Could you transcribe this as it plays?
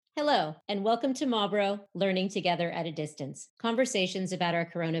Hello, and welcome to Marlborough Learning Together at a Distance Conversations about our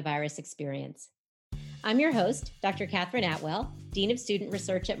coronavirus experience. I'm your host, Dr. Catherine Atwell, Dean of Student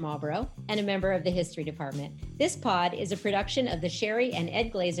Research at Marlborough and a member of the History Department. This pod is a production of the Sherry and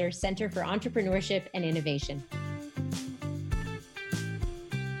Ed Glazer Center for Entrepreneurship and Innovation.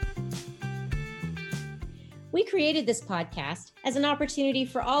 We created this podcast as an opportunity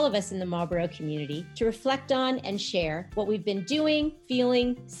for all of us in the Marlborough community to reflect on and share what we've been doing,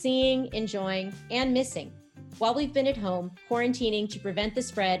 feeling, seeing, enjoying, and missing while we've been at home quarantining to prevent the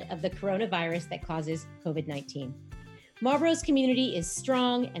spread of the coronavirus that causes COVID-19. Marlborough's community is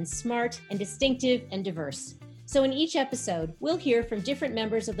strong and smart and distinctive and diverse. So in each episode, we'll hear from different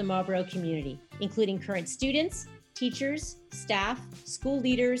members of the Marlborough community, including current students, teachers, staff, school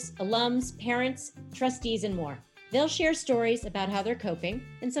leaders, alums, parents, trustees, and more. They'll share stories about how they're coping,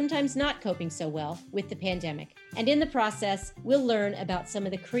 and sometimes not coping so well, with the pandemic. And in the process, we'll learn about some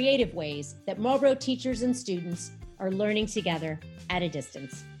of the creative ways that Marlborough teachers and students are learning together at a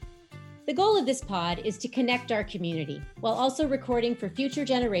distance. The goal of this pod is to connect our community, while also recording for future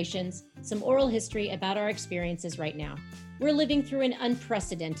generations some oral history about our experiences right now. We're living through an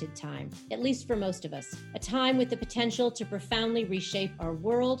unprecedented time, at least for most of us, a time with the potential to profoundly reshape our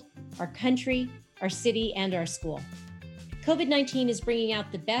world, our country, our city, and our school. COVID-19 is bringing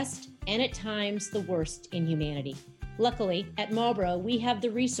out the best and at times the worst in humanity. Luckily, at Marlborough, we have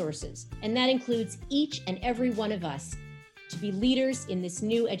the resources, and that includes each and every one of us, to be leaders in this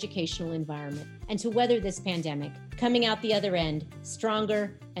new educational environment and to weather this pandemic, coming out the other end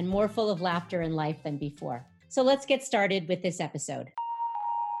stronger and more full of laughter and life than before. So let's get started with this episode.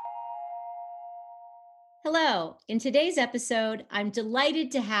 Hello. In today's episode, I'm delighted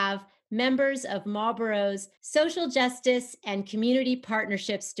to have members of Marlborough's Social Justice and Community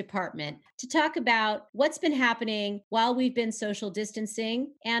Partnerships Department to talk about what's been happening while we've been social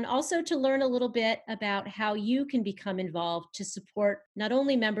distancing, and also to learn a little bit about how you can become involved to support not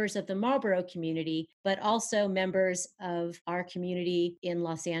only members of the Marlborough community, but also members of our community in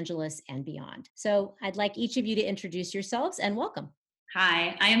Los Angeles and beyond. So I'd like each of you to introduce yourselves and welcome.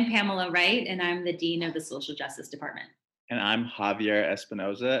 Hi, I am Pamela Wright, and I'm the Dean of the Social Justice Department. And I'm Javier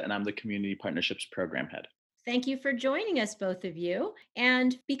Espinoza, and I'm the Community Partnerships Program Head. Thank you for joining us, both of you.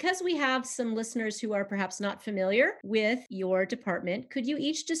 And because we have some listeners who are perhaps not familiar with your department, could you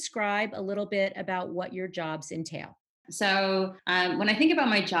each describe a little bit about what your jobs entail? So when I think about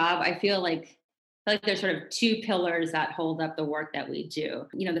my job, I feel like there's sort of two pillars that hold up the work that we do.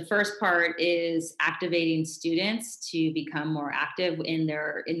 The first part is activating students to become more active in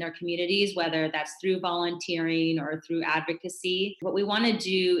their communities, whether that's through volunteering or through advocacy. What we want to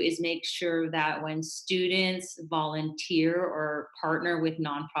do is make sure that when students volunteer or partner with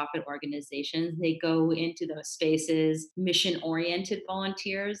nonprofit organizations, they go into those spaces mission-oriented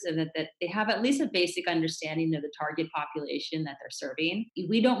volunteers, and that they have at least a basic understanding of the target population that they're serving.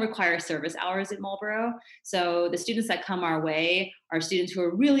 We don't require service hours at Marlborough. So the students that come our way are students who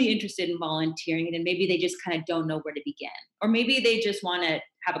are really interested in volunteering, and maybe they just kind of don't know where to begin. Or maybe they just want to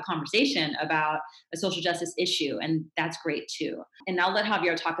have a conversation about a social justice issue, and that's great too. And I'll let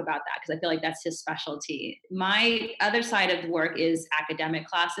Javier talk about that because I feel like that's his specialty. My other side of the work is academic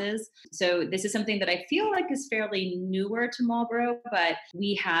classes. So this is something that I feel like is fairly newer to Marlborough, but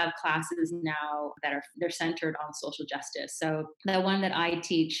we have classes now that they're centered on social justice. So the one that I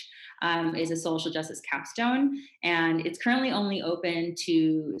teach is a social justice capstone, and it's currently only open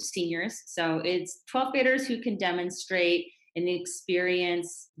to seniors. So it's 12th graders who can demonstrate an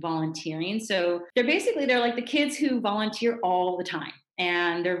experience volunteering. So they're like the kids who volunteer all the time,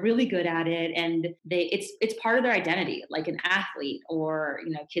 and they're really good at it, and it's part of their identity, like an athlete or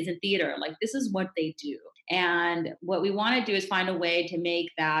kids in theater. Like, this is what they do. And what we want to do is find a way to make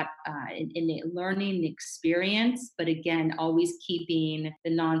that in a learning experience, but again, always keeping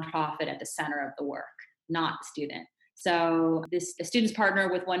the nonprofit at the center of the work, not the student. So the students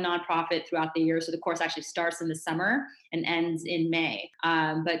partner with one nonprofit throughout the year. So the course actually starts in the summer and ends in May.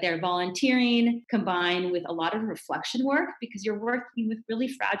 But they're volunteering combined with a lot of reflection work, because you're working with really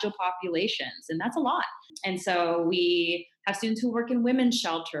fragile populations, and that's a lot. And so we have students who work in women's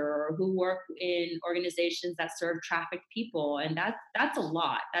shelter or who work in organizations that serve trafficked people. And that's a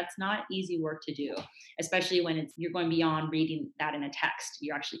lot. That's not easy work to do, especially when you're going beyond reading that in a text.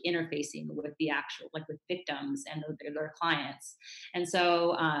 You're actually interfacing with the with victims and their clients. And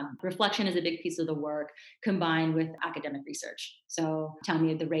so reflection is a big piece of the work, combined with academic research. So tell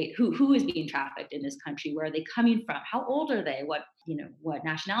me the rate, who is being trafficked in this country? Where are they coming from? How old are they? What what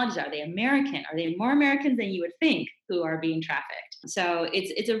nationalities are they? American? Are they more Americans than you would think who are being trafficked? So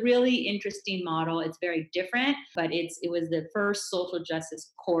it's a really interesting model. It's very different, but it was the first social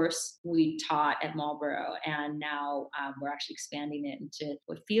justice course we taught at Marlboro, and now we're actually expanding it into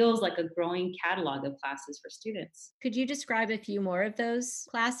what feels like a growing catalog of classes for students. Could you describe a few more of those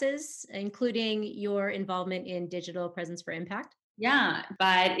classes, including your involvement in Digital Presence for Impact? Yeah,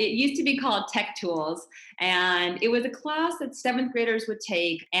 but it used to be called Tech Tools. And it was a class that seventh graders would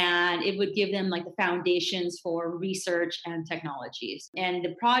take, and it would give them like the foundations for research and technologies. And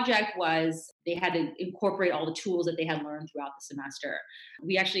the project was they had to incorporate all the tools that they had learned throughout the semester.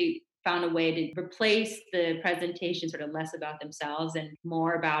 We actually found a way to replace the presentation sort of less about themselves and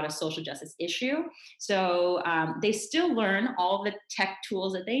more about a social justice issue. So they still learn all the tech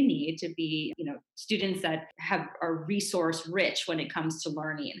tools that they need to be, students that are resource rich when it comes to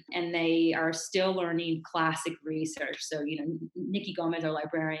learning. And they are still learning classic research. So, Nikki Gomez, our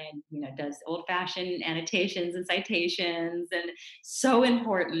librarian, does old fashioned annotations and citations, and so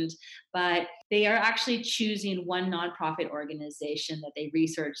important. But they are actually choosing one nonprofit organization that they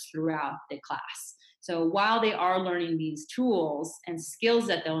research throughout the class. So while they are learning these tools and skills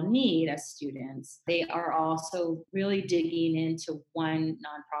that they'll need as students, they are also really digging into one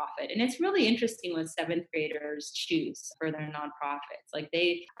nonprofit. And it's really interesting what seventh graders choose for their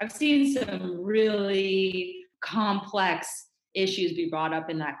nonprofits. I've seen some really complex issues be brought up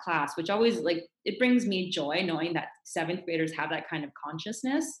in that class, which always it brings me joy knowing that seventh graders have that kind of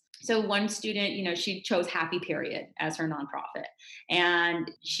consciousness. So one student, she chose Happy Period as her nonprofit, and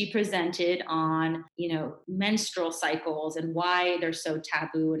she presented on, menstrual cycles and why they're so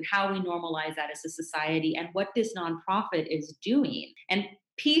taboo and how we normalize that as a society and what this nonprofit is doing. And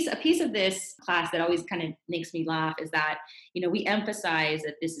a piece of this class that always kind of makes me laugh is that, we emphasize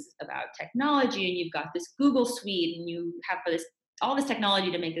that this is about technology, and you've got this Google suite, and you have all this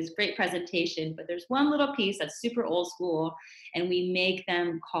technology to make this great presentation, but there's one little piece that's super old school, and we make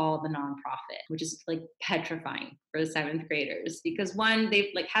them call the nonprofit, which is petrifying for the seventh graders, because one,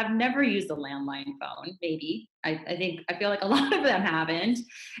 they have never used a landline phone. Maybe I feel like a lot of them haven't,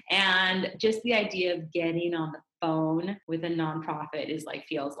 and just the idea of getting on the phone with a nonprofit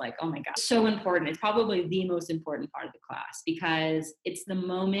feels like, oh my God, so important. It's probably the most important part of the class, because it's the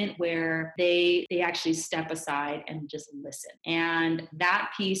moment where they actually step aside and just listen. And that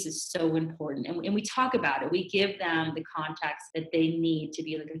piece is so important. And we talk about it. We give them the context that they need to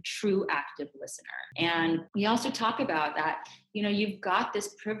be a true active listener. And we also talk about that, you've got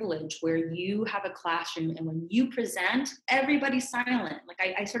this privilege where you have a classroom, and when you present, everybody's silent.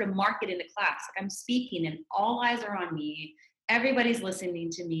 I sort of mark it in the class. I'm speaking and all eyes are on me. Everybody's listening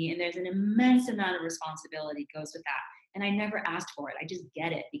to me, and there's an immense amount of responsibility goes with that. And I never asked for it. I just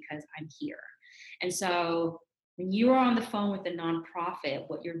get it because I'm here. And so when you are on the phone with the nonprofit,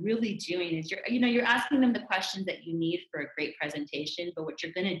 what you're really doing is you're asking them the questions that you need for a great presentation, but what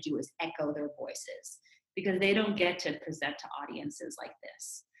you're going to do is echo their voices, because they don't get to present to audiences like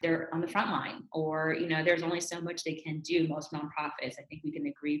this. They're on the front line, or, there's only so much they can do. Most nonprofits, I think we can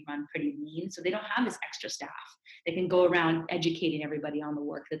agree, run pretty lean. So they don't have this extra staff. They can go around educating everybody on the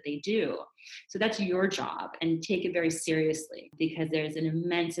work that they do. So that's your job, and take it very seriously, because there's an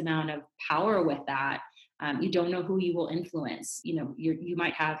immense amount of power with that. You don't know who you will influence. You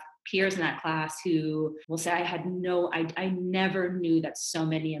might have peers in that class who will say, I never knew that so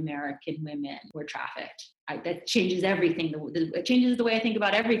many American women were trafficked. That changes everything. It changes the way I think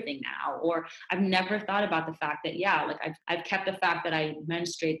about everything now. Or I've never thought about the fact that, I've kept the fact that I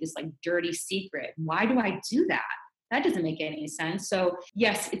menstruate this dirty secret. Why do I do that? That doesn't make any sense. So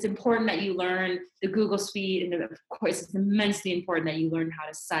yes, it's important that you learn the Google Suite. And of course, it's immensely important that you learn how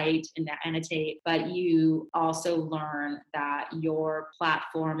to cite and to annotate, but you also learn that your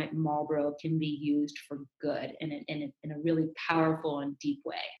platform at Marlboro can be used for good in a really powerful and deep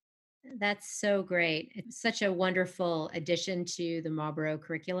way. That's so great. It's such a wonderful addition to the Marlboro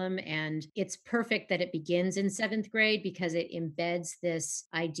curriculum. And it's perfect that it begins in seventh grade, because it embeds this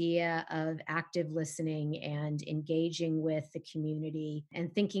idea of active listening and engaging with the community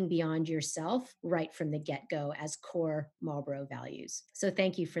and thinking beyond yourself right from the get-go as core Marlboro values. So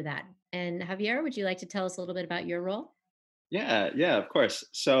thank you for that. And Javier, would you like to tell us a little bit about your role? Yeah, of course.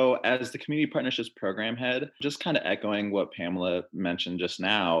 So, as the Community Partnerships Program Head, just kind of echoing what Pamela mentioned just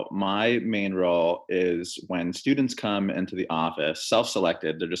now, my main role is when students come into the office,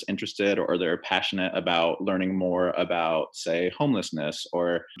 self-selected, they're just interested or they're passionate about learning more about, say, homelessness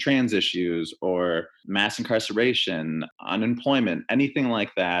or trans issues or mass incarceration, unemployment, anything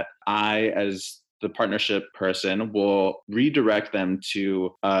like that. I, as the partnership person will redirect them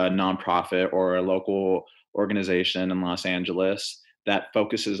to a nonprofit or a local organization in Los Angeles that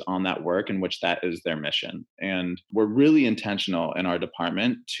focuses on that work in which that is their mission. And we're really intentional in our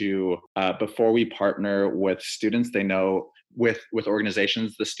department to, before we partner with students, they know with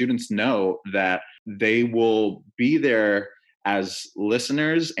organizations, the students know that they will be there as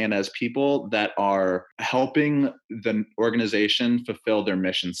listeners and as people that are helping the organization fulfill their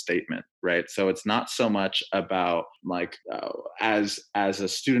mission statement, right? So it's not so much about like, as a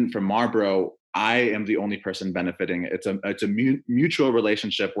student from Marlboro, I am the only person benefiting. It's a mutual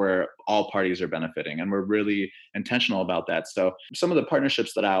relationship where all parties are benefiting, and we're really intentional about that. So some of the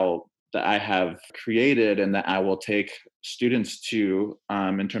partnerships that I have created and that I will take students to,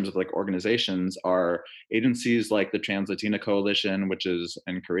 in terms of like organizations, are agencies like the Trans Latina Coalition, which is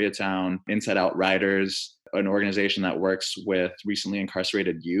in Koreatown, Inside Out Riders, an organization that works with recently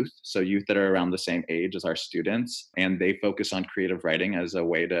incarcerated youth, so youth that are around the same age as our students, and they focus on creative writing as a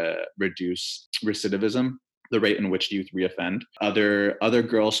way to reduce recidivism, the rate in which youth reoffend. Other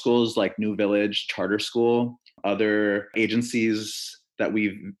girls' schools like New Village Charter School, other agencies that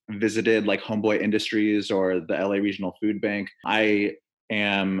we've visited like Homeboy Industries or the LA Regional Food Bank. I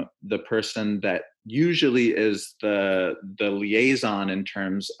am the person that usually is the liaison in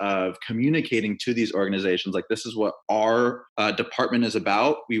terms of communicating to these organizations, like, this is what our department is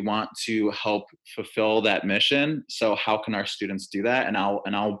about. We want to help fulfill that mission. So how can our students do that? And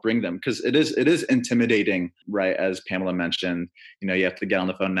I'll bring them, because it is intimidating, right? As Pamela mentioned, you have to get on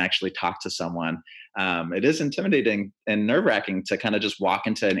the phone and actually talk to someone. It is intimidating and nerve-wracking to kind of just walk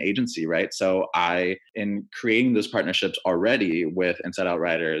into an agency, right? So in creating those partnerships already with Inside Out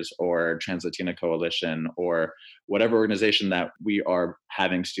Riders or Trans Latina Coalition or whatever organization that we are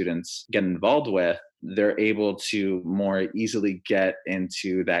having students get involved with, they're able to more easily get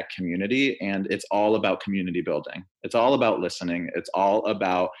into that community. And it's all about community building. It's all about listening. It's all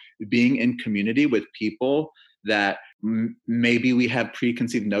about being in community with people that maybe we have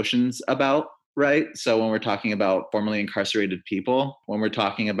preconceived notions about, right? So when we're talking about formerly incarcerated people, when we're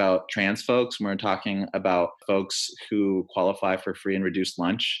talking about trans folks, when we're talking about folks who qualify for free and reduced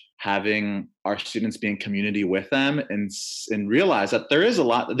lunch, having our students be in community with them and realize that there's a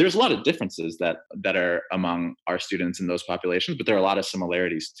lot of differences that are among our students in those populations, but there are a lot of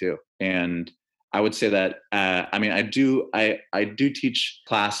similarities too. And I would say that, I do teach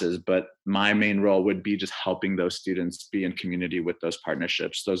classes, but my main role would be just helping those students be in community with those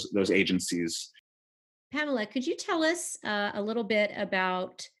partnerships, those agencies. Pamela, could you tell us a little bit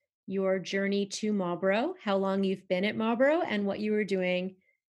about your journey to Marlboro, how long you've been at Marlboro, and what you were doing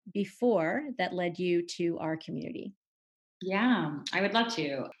before that led you to our community? Yeah, I would love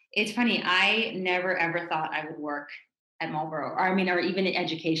to. It's funny, I never ever thought I would work at Marlboro, or even in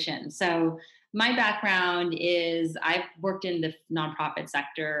education. So my background is I've worked in the nonprofit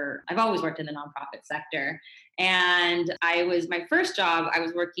sector. I've always worked in the nonprofit sector. And my first job, I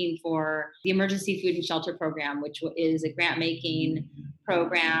was working for the Emergency Food and Shelter Program, which is a grant making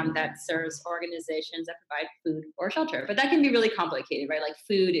program that serves organizations that provide food or shelter. But that can be really complicated, right? Like,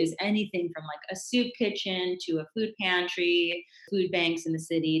 food is anything from like a soup kitchen to a food pantry, food banks in the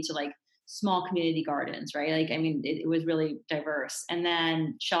city, to like small community gardens, right? It was really diverse. And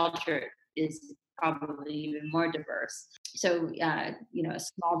then shelter is probably even more diverse. So, a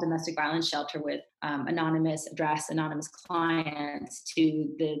small domestic violence shelter with anonymous clients to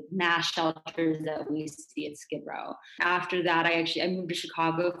the mass shelters that we see at Skid Row. After that, I moved to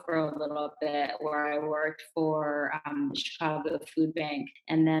Chicago for a little bit, where I worked for the Chicago Food Bank,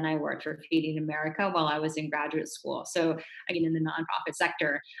 and then I worked for Feeding America while I was in graduate school. So, again, in the nonprofit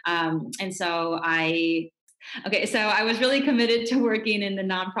sector. So I was really committed to working in the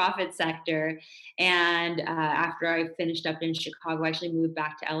nonprofit sector. And after I finished up in Chicago, I actually moved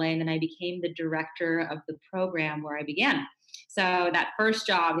back to LA, and then I became the director of the program where I began. So that first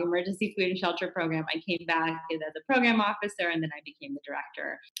job, the Emergency Food and Shelter Program, I came back as a program officer, and then I became the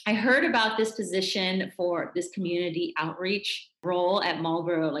director. I heard about this position for this community outreach role at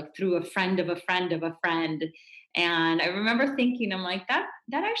Marlboro, like through a friend of a friend of a friend. And I remember thinking, I'm like, that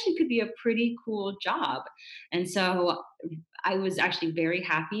actually could be a pretty cool job. And so I was actually very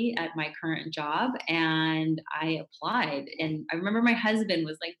happy at my current job, and I applied. And I remember my husband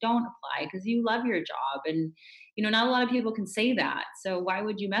was like, don't apply because you love your job. And, not a lot of people can say that. So why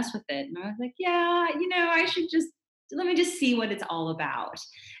would you mess with it? And I was like, yeah, I should let me just see what it's all about.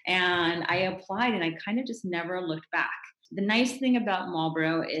 And I applied, and I kind of just never looked back. The nice thing about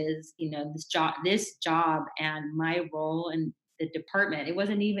Marlboro is, this job and my role in the department, it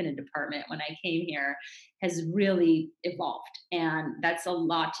wasn't even a department when I came here, has really evolved. And that's a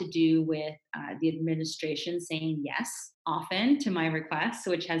lot to do with the administration saying yes often to my requests,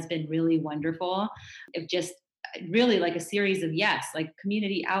 which has been really wonderful. It just really like a series of yes, like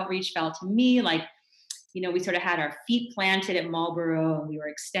community outreach felt to me like, we sort of had our feet planted at Marlboro and we were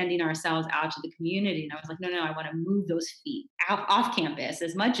extending ourselves out to the community. And I was like, no, I want to move those feet out off campus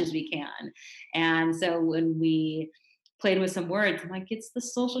as much as we can. And so when we played with some words, I'm like, it's the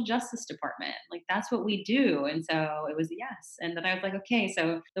social justice department. Like, that's what we do. And so it was a yes. And then I was like, okay,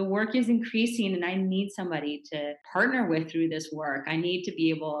 so the work is increasing and I need somebody to partner with through this work. I need to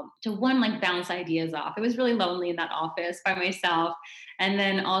be able to, one, like bounce ideas off. It was really lonely in that office by myself. And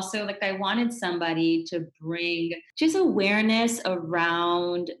then also, like, I wanted somebody to bring just awareness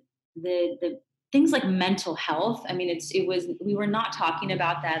around the things like mental health. I mean, we were not talking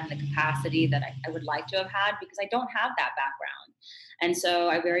about that in the capacity that I would like to have had because I don't have that background. And so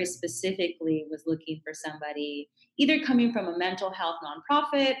I very specifically was looking for somebody either coming from a mental health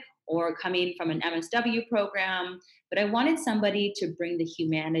nonprofit or coming from an MSW program, but I wanted somebody to bring the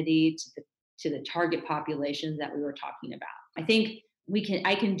humanity to the target populations that we were talking about. I think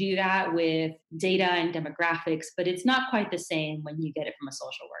I can do that with data and demographics, but it's not quite the same when you get it from a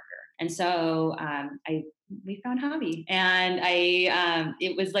social worker. And so we found Javi, and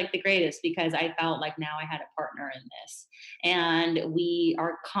it was like the greatest because I felt like now I had a partner in this, and we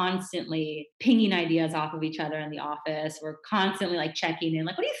are constantly pinging ideas off of each other in the office. We're constantly like checking in,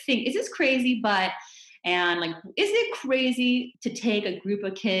 like, what do you think? Is this crazy? And like, is it crazy to take a group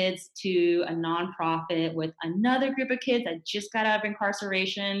of kids to a nonprofit with another group of kids that just got out of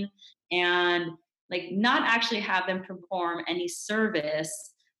incarceration and like not actually have them perform any service,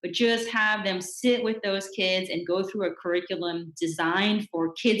 but just have them sit with those kids and go through a curriculum designed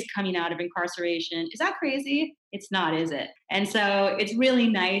for kids coming out of incarceration? Is that crazy? It's not, is it? And so it's really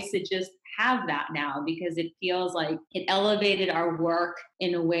nice to just have that now because it feels like it elevated our work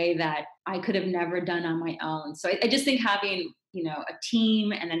in a way that I could have never done on my own. So I just think having, a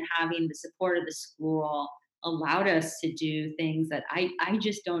team and then having the support of the school allowed us to do things that I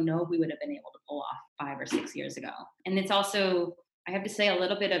just don't know if we would have been able to pull off 5 or 6 years ago. And it's also, I have to say, a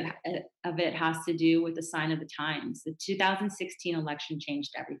little bit of it has to do with the sign of the times. The 2016 election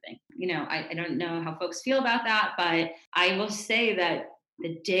changed everything. I don't know how folks feel about that, but I will say that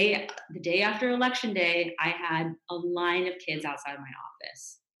the day after election day, I had a line of kids outside my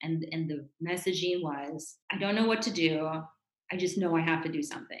office. And the messaging was, I don't know what to do. I just know I have to do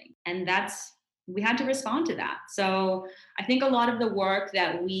something. And we had to respond to that. So I think a lot of the work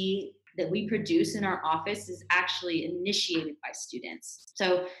that we produce in our office is actually initiated by students.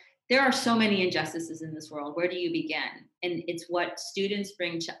 So there are so many injustices in this world. Where do you begin? And it's what students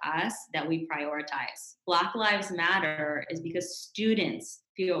bring to us that we prioritize. Black Lives Matter is because students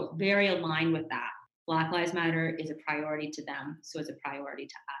feel very aligned with that. Black Lives Matter is a priority to them, so it's a priority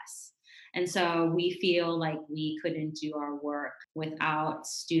to us. And so we feel like we couldn't do our work without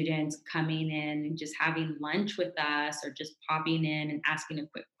students coming in and just having lunch with us or just popping in and asking a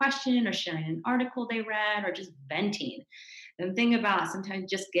quick question or sharing an article they read or just venting. The thing about sometimes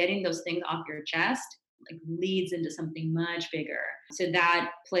just getting those things off your chest like leads into something much bigger. So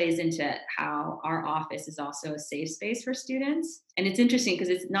that plays into how our office is also a safe space for students. And it's interesting because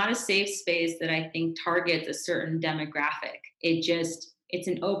it's not a safe space that I think targets a certain demographic. It's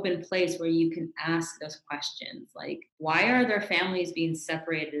an open place where you can ask those questions like, why are their families being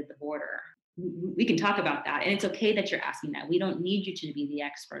separated at the border? We can talk about that. And it's okay that you're asking that. We don't need you to be the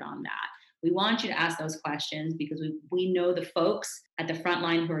expert on that. We want you to ask those questions because we know the folks at the front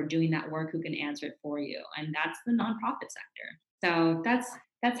line who are doing that work who can answer it for you. And that's the nonprofit sector. So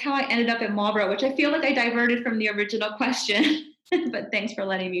that's how I ended up at Marlboro, which I feel like I diverted from the original question. But thanks for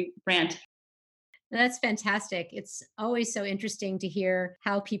letting me rant. That's fantastic. It's always so interesting to hear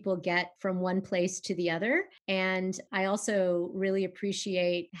how people get from one place to the other. And I also really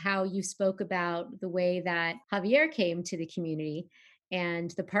appreciate how you spoke about the way that Javier came to the community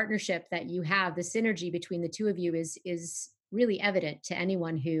and the partnership that you have. The synergy between the two of you is really evident to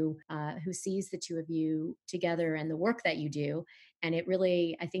anyone who sees the two of you together and the work that you do. And it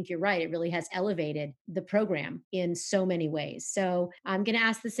really, I think you're right, it really has elevated the program in so many ways. So I'm going to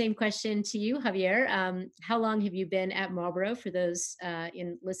ask the same question to you, Javier. How long have you been at Marlboro, for those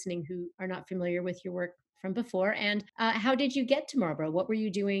in listening who are not familiar with your work from before? And how did you get to Marlboro? What were you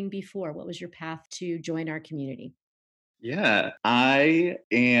doing before? What was your path to join our community? Yeah, I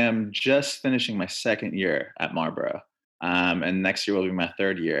am just finishing my second year at Marlboro. and next year will be my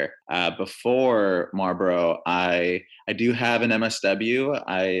third year. Before Marlboro, I do have an MSW.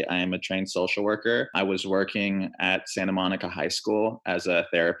 I am a trained social worker. I was working at Santa Monica High School as a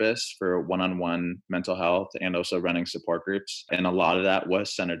therapist for one-on-one mental health and also running support groups. And a lot of that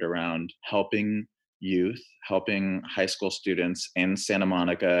was centered around helping youth, helping high school students in Santa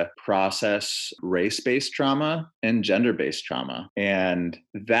Monica process race-based trauma and gender-based trauma. And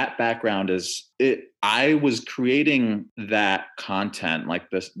that background is it. I was creating that content, like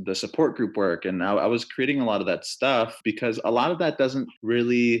the support group work, and I was creating a lot of that stuff because a lot of that doesn't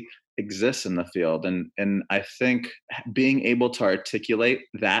really exist in the field. And I think being able to articulate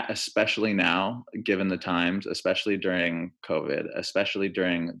that, especially now, given the times, especially during COVID, especially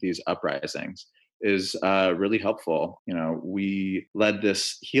during these uprisings, is really helpful. You know, we led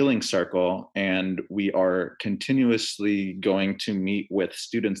this healing circle and we are continuously going to meet with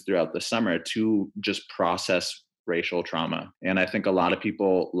students throughout the summer to just process racial trauma. And I think a lot of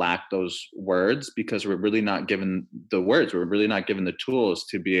people lack those words because we're really not given the words, we're really not given the tools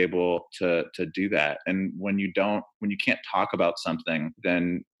to be able to do that. And when you can't talk about something,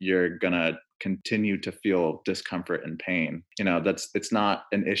 then you're gonna continue to feel discomfort and pain. You know, it's not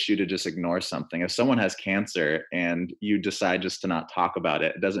an issue to just ignore something. If someone has cancer and you decide just to not talk about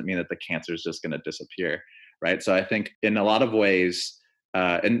it, it doesn't mean that the cancer is just going to disappear, right? So I think in a lot of ways,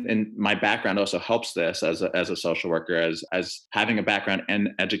 and my background also helps this as a social worker, as having a background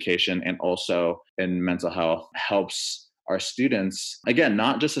in education and also in mental health helps our students, again,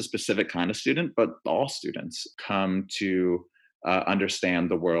 not just a specific kind of student, but all students come to understand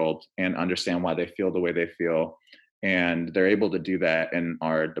the world and understand why they feel the way they feel, and they're able to do that in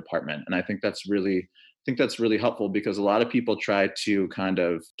our department. And I think that's really helpful because a lot of people try to kind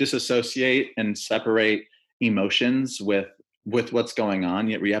of disassociate and separate emotions with what's going on.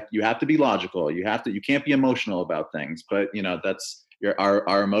 Yet you have to be logical. You can't be emotional about things. But you know, that's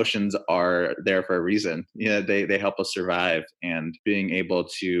our emotions are there for a reason. You know, they help us survive, and being able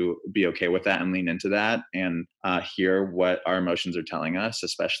to be okay with that and lean into that and hear what our emotions are telling us,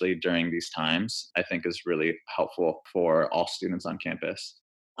 especially during these times, I think is really helpful for all students on campus.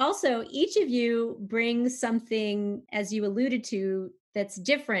 Also, each of you brings something, as you alluded to, that's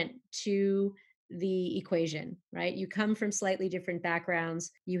different to the equation, right? You come from slightly different backgrounds,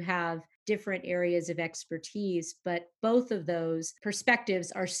 you have different areas of expertise, but both of those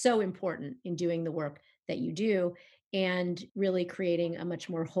perspectives are so important in doing the work that you do and really creating a much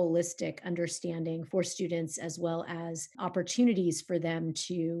more holistic understanding for students as well as opportunities for them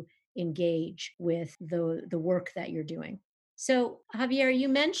to engage with the work that you're doing. So, Javier, you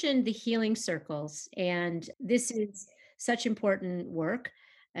mentioned the healing circles, and this is such important work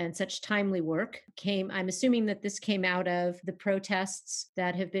and such timely work. I'm assuming that this came out of the protests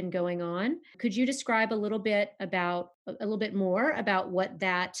that have been going on. Could you describe a little bit more about what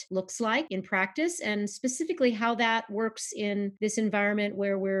that looks like in practice and specifically how that works in this environment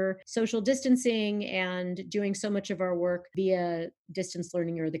where we're social distancing and doing so much of our work via distance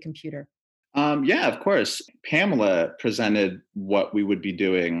learning or the computer? Yeah, of course. Pamela presented what we would be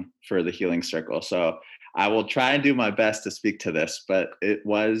doing for the Healing Circle. So I will try and do my best to speak to this, but it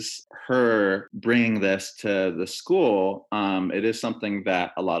was her bringing this to the school. It is something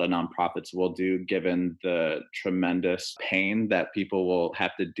that a lot of nonprofits will do, given the tremendous pain that people will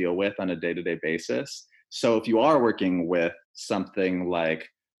have to deal with on a day-to-day basis. So if you are working with something like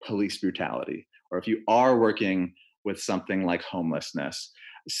police brutality, or if you are working with something like homelessness,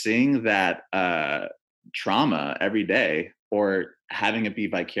 seeing that trauma every day or having it be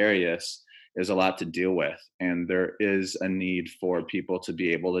vicarious is a lot to deal with. And there is a need for people to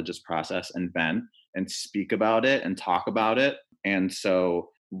be able to just process and vent and speak about it and talk about it. And so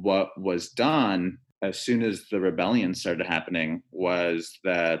what was done as soon as the rebellion started happening was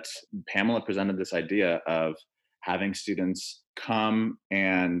that Pamela presented this idea of having students come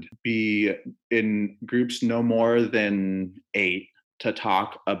and be in groups no more than 8 to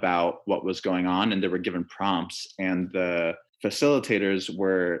talk about what was going on, and they were given prompts, and the facilitators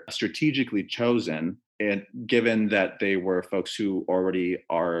were strategically chosen, and given that they were folks who already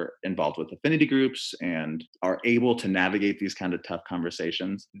are involved with affinity groups and are able to navigate these kind of tough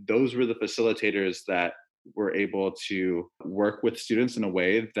conversations. Those were the facilitators that were able to work with students in a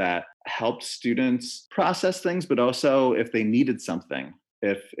way that helped students process things, but also if they needed something,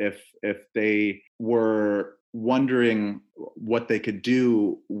 if they were wondering what they could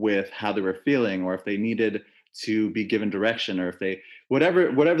do with how they were feeling, or if they needed to be given direction, or if they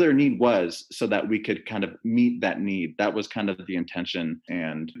whatever their need was, so that we could kind of meet that need. That was kind of the intention.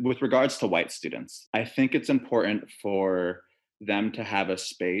 And with regards to white students, I think it's important for them to have a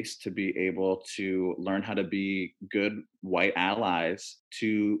space to be able to learn how to be good white allies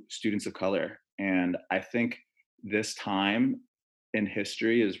to students of color. And I think this time in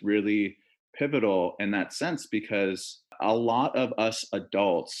history is really pivotal in that sense, because a lot of us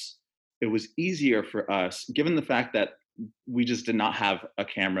adults, it was easier for us, given the fact that we just did not have a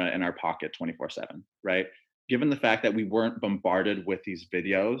camera in our pocket 24/7, right? Given the fact that we weren't bombarded with these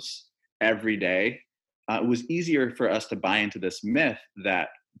videos every day, it was easier for us to buy into this myth that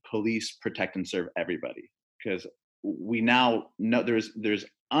police protect and serve everybody, because we now know there's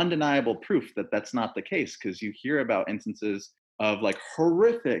undeniable proof that that's not the case, because you hear about instances of like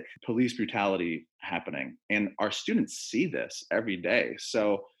horrific police brutality happening, and our students see this every day.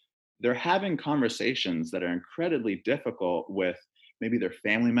 So they're having conversations that are incredibly difficult with maybe their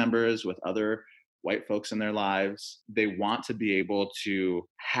family members, with other white folks in their lives. They want to be able to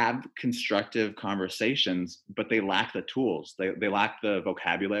have constructive conversations, but they lack the tools. They lack the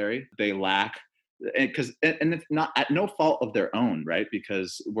vocabulary. They lack, and it's not at no fault of their own, right?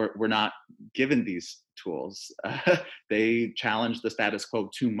 Because we're not given these tools. They challenge the status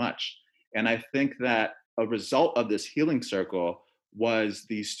quo too much. And I think that a result of this healing circle was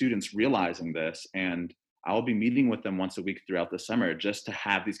these students realizing this. And I'll be meeting with them once a week throughout the summer just to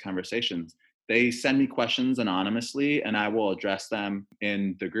have these conversations. They send me questions anonymously and I will address them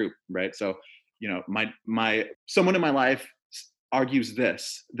in the group, right? So, my someone in my life argues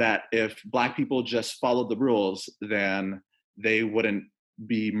this, that if Black people just followed the rules, then they wouldn't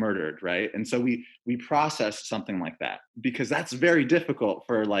be murdered, right? And so we process something like that, because that's very difficult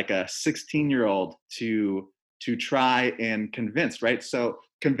for like a 16-year-old to try and convince, right? So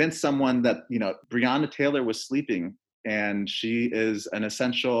convince someone that, Breonna Taylor was sleeping and she is an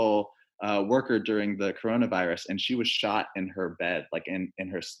essential worker during the coronavirus, and she was shot in her bed, like in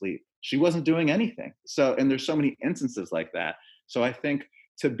her sleep. She wasn't doing anything. So, and there's so many instances like that. So I think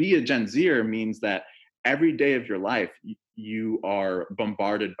to be a Gen Zer means that every day of your life, you are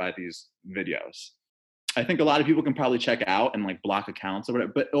bombarded by these videos. I think a lot of people can probably check out and like block accounts or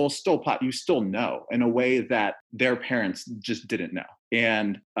whatever, but it'll still pop. You still know in a way that their parents just didn't know.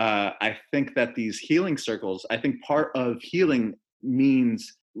 And I think that these healing circles, I think part of healing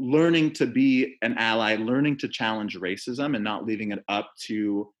means learning to be an ally, learning to challenge racism and not leaving it up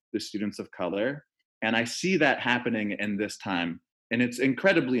to the students of color. And I see that happening in this time. And it's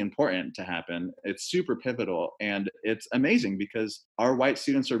incredibly important to happen. It's super pivotal. And it's amazing because our white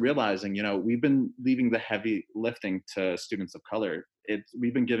students are realizing, we've been leaving the heavy lifting to students of color.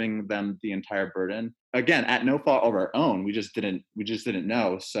 We've been giving them the entire burden. Again, at no fault of our own. We just didn't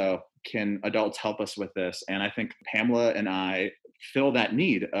know. So can adults help us with this? And I think Pamela and I fill that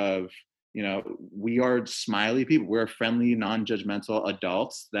need of, we are smiley people. We're friendly, non-judgmental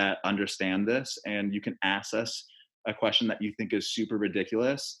adults that understand this. And you can ask us a question that you think is super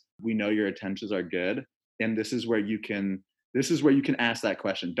ridiculous. We know your intentions are good. And this is where you can ask that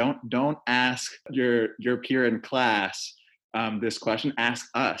question. Don't ask your peer in class this question. Ask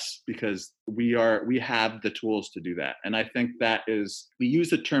us, because we have the tools to do that. And I think that is, we use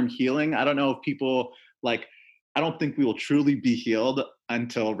the term healing. I don't know if people I don't think we will truly be healed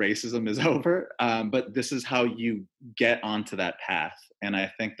until racism is over. But this is how you get onto that path. And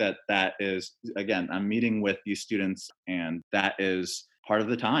I think that is, again, I'm meeting with these students, and that is part of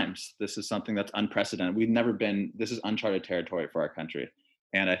the times. This is something that's unprecedented. This is uncharted territory for our country.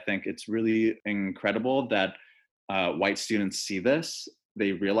 And I think it's really incredible that white students see this,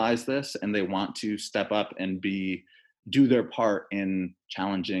 they realize this, and they want to step up and do their part in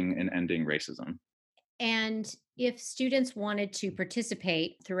challenging and ending racism. And if students wanted to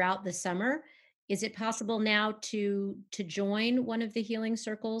participate throughout the summer, is it possible now to join one of the healing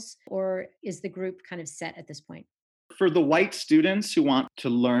circles, or is the group kind of set at this point? For the white students who want to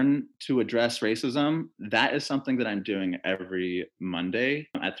learn to address racism, that is something that I'm doing every Monday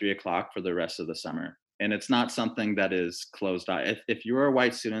at 3:00 for the rest of the summer. And it's not something that is closed off. If you're a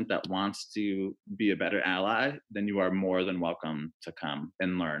white student that wants to be a better ally, then you are more than welcome to come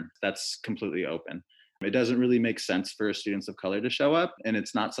and learn. That's completely open. It doesn't really make sense for students of color to show up, and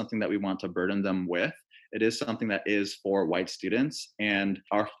it's not something that we want to burden them with. It is something that is for white students. And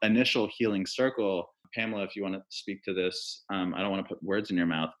our initial healing circle, Pamela, if you want to speak to this, I don't want to put words in your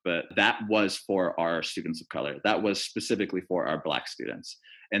mouth, but that was for our students of color. That was specifically for our Black students.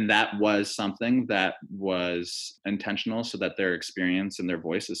 And that was something that was intentional so that their experience and their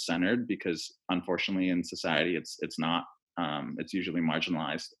voice is centered, because unfortunately in society, it's not. It's usually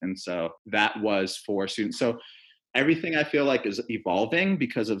marginalized. And so that was for students. So everything I feel like is evolving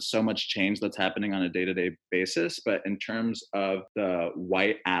because of so much change that's happening on a day-to-day basis. But in terms of the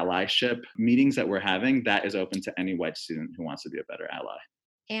white allyship meetings that we're having, that is open to any white student who wants to be a better ally.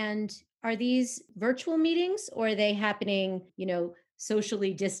 And are these virtual meetings or are they happening,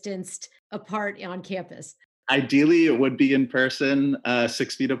 socially distanced apart on campus? Ideally, it would be in person,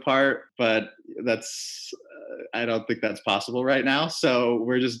 6 feet apart, but I don't think that's possible right now. So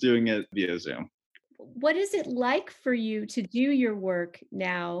we're just doing it via Zoom. What is it like for you to do your work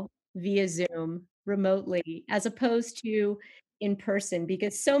now via Zoom remotely as opposed to in person?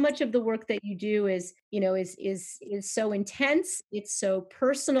 Because so much of the work that you do is so intense, it's so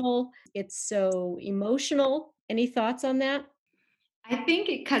personal, it's so emotional. Any thoughts on that? I think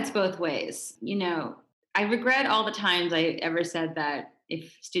it cuts both ways. I regret all the times I ever said that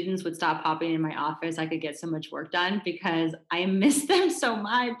if students would stop popping in my office, I could get so much work done because I miss them so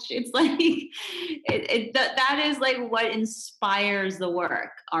much. It's like that is like what inspires the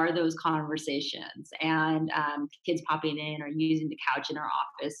work are those conversations and kids popping in or using the couch in our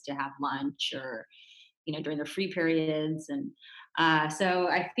office to have lunch or during their free periods so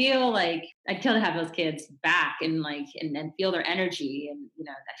I feel like I'd kill to have those kids back and feel their energy. And,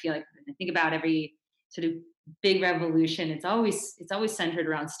 I feel like when I think about every sort of big revolution, it's always centered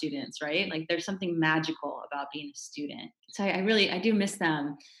around students, right? Like there's something magical about being a student. So I do miss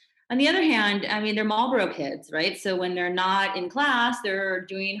them. On the other hand, I mean, they're Marlboro kids, right? So when they're not in class, they're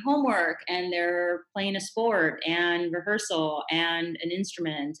doing homework and they're playing a sport and rehearsal and an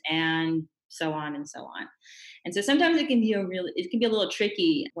instrument and so on and so on. And so sometimes it can be a little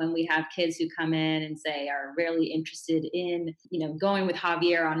tricky when we have kids who come in and say are really interested in, going with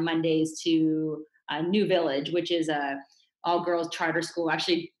Javier on Mondays to New Village, which is a all girls charter school,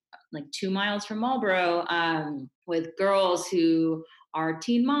 actually like 2 miles from Marlboro, with girls who are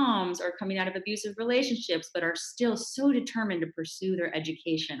teen moms or coming out of abusive relationships, but are still so determined to pursue their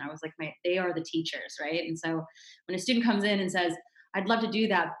education. I was like, they are the teachers, right? And so when a student comes in and says, I'd love to do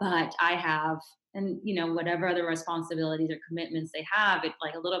that, but I have, and whatever other responsibilities or commitments they have, it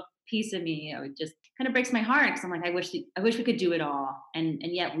like a little piece of me, it just kind of breaks my heart because I'm like, I wish we could do it all, and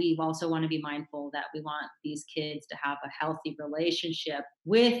yet we also want to be mindful that we want these kids to have a healthy relationship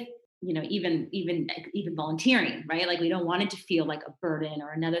with even volunteering, right? Like we don't want it to feel like a burden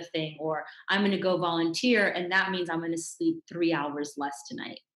or another thing, or I'm going to go volunteer and that means I'm going to sleep 3 hours less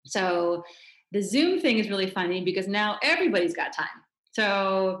tonight. So the Zoom thing is really funny because now everybody's got time.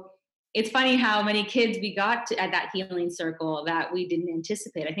 So it's funny how many kids we got at that healing circle that we didn't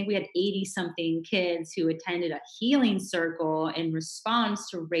anticipate. I think we had 80 something kids who attended a healing circle in response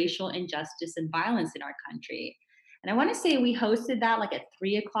to racial injustice and violence in our country. And I want to say we hosted that like at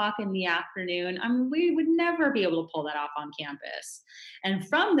 3 o'clock in the afternoon. I mean, we would never be able to pull that off on campus. And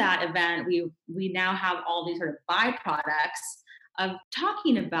from that event, we now have all these sort of byproducts of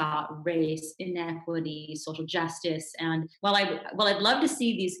talking about race, inequity, social justice. And while I'd love to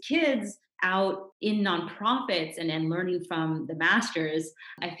see these kids out in nonprofits and learning from the masters,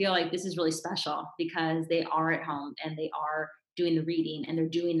 I feel like this is really special because they are at home and they are doing the reading and they're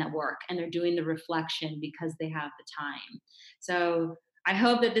doing that work and they're doing the reflection because they have the time. So I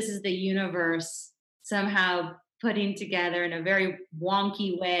hope that this is the universe somehow putting together in a very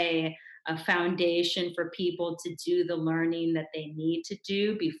wonky way a foundation for people to do the learning that they need to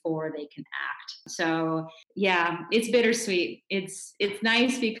do before they can act. So yeah, it's bittersweet. It's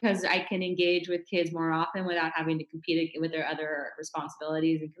nice because I can engage with kids more often without having to compete with their other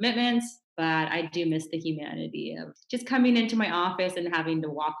responsibilities and commitments. But I do miss the humanity of just coming into my office and having to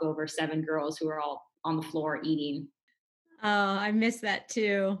walk over 7 girls who are all on the floor eating. Oh, I miss that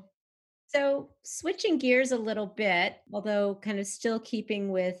too. So, switching gears a little bit, although kind of still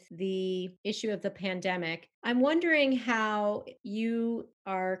keeping with the issue of the pandemic, I'm wondering how you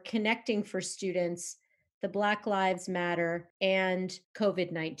are connecting for students the Black Lives Matter and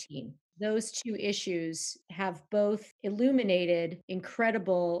COVID-19. Those two issues have both illuminated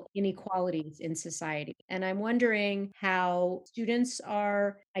incredible inequalities in society. And I'm wondering how students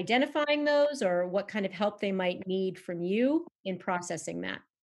are identifying those or what kind of help they might need from you in processing that.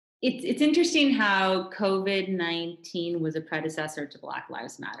 It's interesting how COVID-19 was a predecessor to Black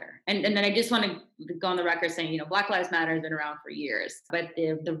Lives Matter. And then I just want to go on the record saying, Black Lives Matter has been around for years, but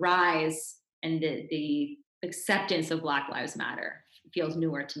the rise and the acceptance of Black Lives Matter feels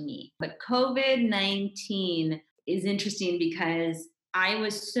newer to me. But COVID-19 is interesting because I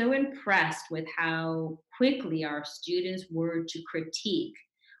was so impressed with how quickly our students were to critique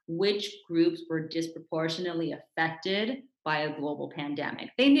which groups were disproportionately affected by a global pandemic.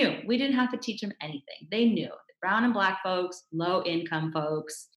 They knew we didn't have to teach them anything. They knew brown and black folks, low income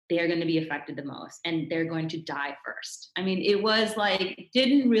folks, they're going to be affected the most and they're going to die first. I mean, it was like, it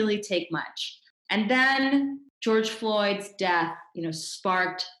didn't really take much. And then George Floyd's death,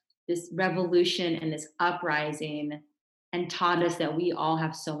 sparked this revolution and this uprising and taught us that we all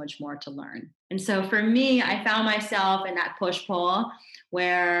have so much more to learn. And so for me, I found myself in that push-pull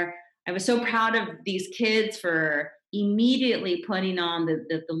where I was so proud of these kids for immediately putting on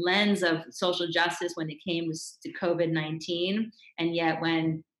the lens of social justice when it came to COVID-19. And yet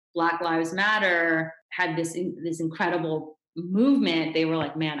when Black Lives Matter had this incredible movement, they were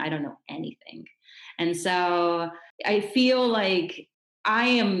like, man, I don't know anything. And so I feel like I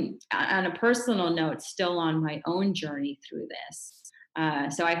am, on a personal note, still on my own journey through this.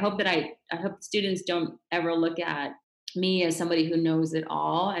 So I hope that I hope students don't ever look at me as somebody who knows it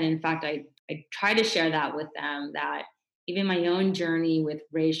all. And in fact, I try to share that with them, that even my own journey with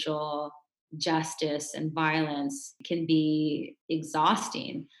racial justice and violence can be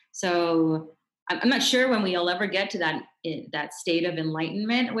exhausting. So I'm not sure when we'll ever get to that state of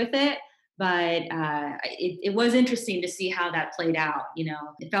enlightenment with it. But it was interesting to see how that played out.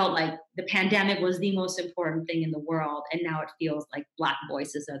 It felt like the pandemic was the most important thing in the world. And now it feels like Black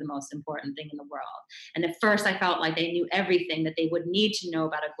voices are the most important thing in the world. And at first I felt like they knew everything that they would need to know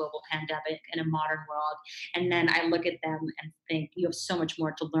about a global pandemic in a modern world. And then I look at them and think, you have so much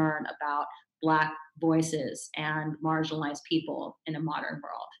more to learn about Black voices and marginalized people in a modern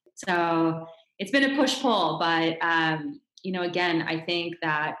world. So it's been a push-pull, but again, I think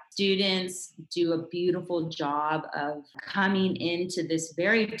that students do a beautiful job of coming into this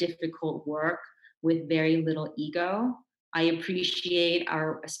very difficult work with very little ego. I appreciate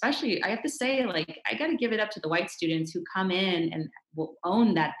especially, I have to say, I got to give it up to the white students who come in and will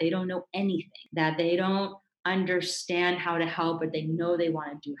own that they don't know anything, that they don't understand how to help, but they know they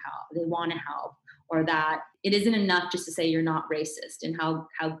want to help, or that it isn't enough just to say you're not racist, and how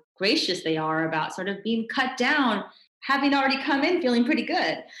gracious they are about sort of being cut down, having already come in feeling pretty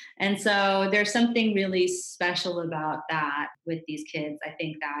good. And so there's something really special about that with these kids. I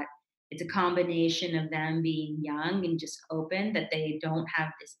think that it's a combination of them being young and just open, that they don't have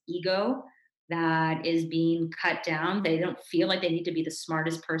this ego that is being cut down. They don't feel like they need to be the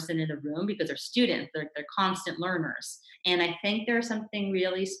smartest person in the room because they're students, they're constant learners. And I think there's something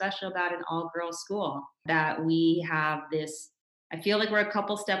really special about an all-girls school, that we have this, I feel like we're a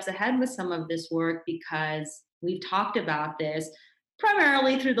couple steps ahead with some of this work because we've talked about this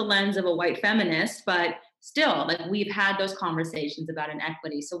primarily through the lens of a white feminist, but still, we've had those conversations about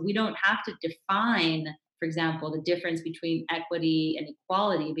inequity. So we don't have to define, for example, the difference between equity and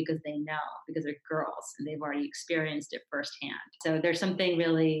equality because they're girls and they've already experienced it firsthand. So there's something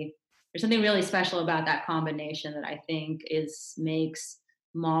really special about that combination that I think makes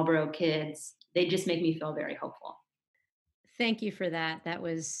Marlboro kids, they just make me feel very hopeful. Thank you for that. That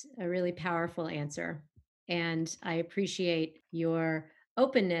was a really powerful answer. And I appreciate your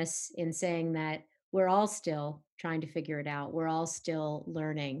openness in saying that we're all still trying to figure it out. We're all still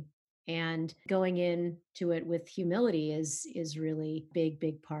learning. And going into it with humility is really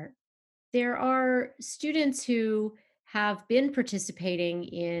big part. There are students who have been participating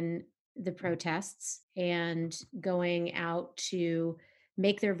in the protests and going out to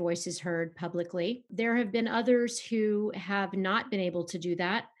make their voices heard publicly. There have been others who have not been able to do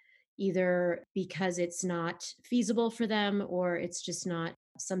that, either because it's not feasible for them or it's just not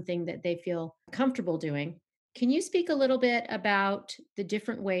something that they feel comfortable doing. Can you speak a little bit about the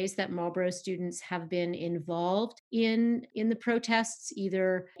different ways that Marlboro students have been involved in the protests,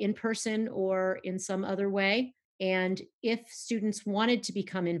 either in person or in some other way? And if students wanted to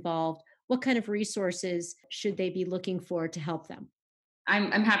become involved, what kind of resources should they be looking for to help them?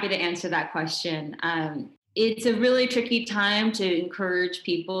 I'm happy to answer that question. It's a really tricky time to encourage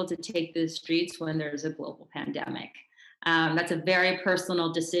people to take the streets when there's a global pandemic. That's a very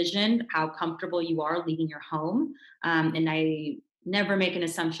personal decision, how comfortable you are leaving your home. And I never make an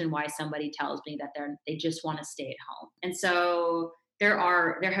assumption why somebody tells me that they just want to stay at home. And so there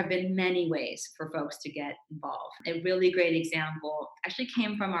have been many ways for folks to get involved. A really great example actually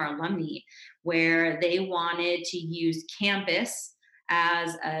came from our alumni, where they wanted to use campus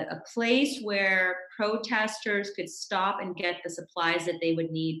as a place where protesters could stop and get the supplies that they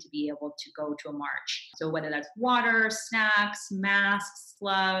would need to be able to go to a march. So whether that's water, snacks, masks,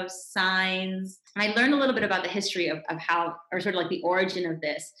 gloves, signs. And I learned a little bit about the history of how, or sort of like the origin of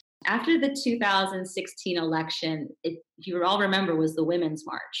this. After the 2016 election, if you all remember, was the Women's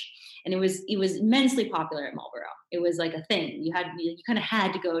March. And it was immensely popular at Marlboro. It was like a thing. You kind of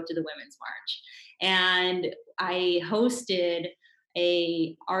had to go to the Women's March. And I hosted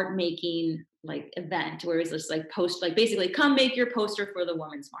a art making like event where it was just like post like basically come make your poster for the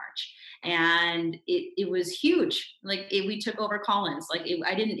Women's March. And it was huge. Like we took over Collins. Like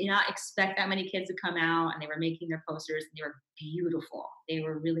I did not expect that many kids to come out, and they were making their posters, and they were beautiful. They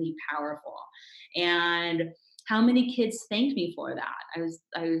were really powerful. And how many kids thanked me for that?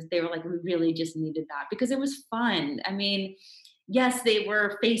 They were like, we really just needed that because it was fun. I mean, yes, they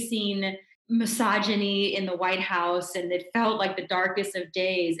were facing misogyny in the White House, and it felt like the darkest of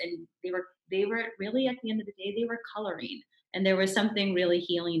days. And they were really, at the end of the day, they were coloring, and there was something really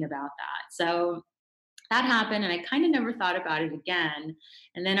healing about that. So that happened, and I kind of never thought about it again.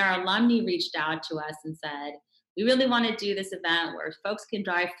 And then our alumni reached out to us and said, we really want to do this event where folks can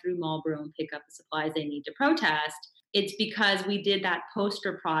drive through Marlboro and pick up the supplies they need to protest. It's because we did that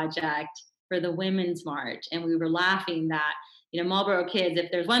poster project for the Women's March, and we were laughing that, Marlboro kids, if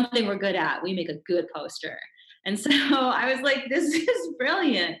there's one thing we're good at, we make a good poster. And so I was like, this is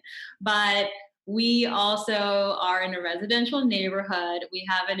brilliant. But we also are in a residential neighborhood. We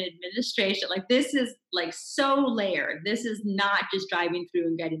have an administration. Like, this is like so layered. This is not just driving through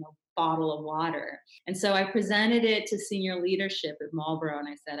and getting a bottle of water. And so I presented it to senior leadership at Marlboro, and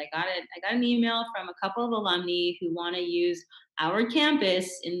I said, I got an email from a couple of alumni who want to use our campus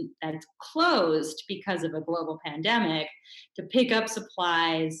that's closed because of a global pandemic to pick up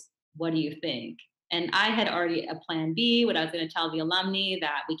supplies. What do you think? And I had already a plan B. What I was going to tell the alumni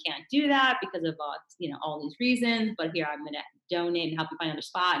that we can't do that because of all these reasons. But here, I'm going to donate and help you find another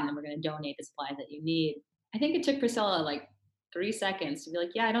spot, and then we're going to donate the supplies that you need. I think it took Priscilla like 3 seconds to be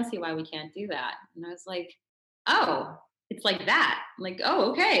like, yeah, I don't see why we can't do that. And I was like, oh, it's like that. I'm like,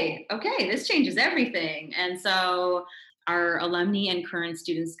 oh, okay, this changes everything. And so our alumni and current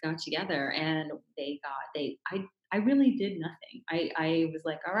students got together, and I really did nothing. I was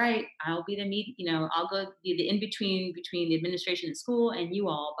like, all right, I'll be I'll go be the in between the administration and school and you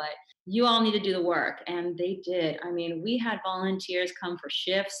all, but you all need to do the work. And they did. I mean, we had volunteers come for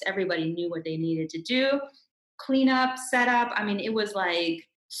shifts. Everybody knew what they needed to do. Clean up, set up. I mean, it was like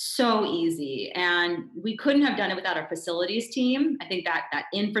so easy. And we couldn't have done it without our facilities team. I think that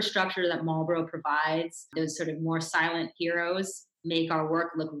infrastructure that Marlboro provides, those sort of more silent heroes, make our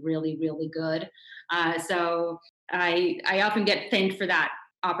work look really, really good. So I often get thanked for that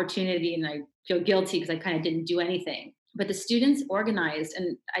opportunity, and I feel guilty because I kind of didn't do anything. But the students organized,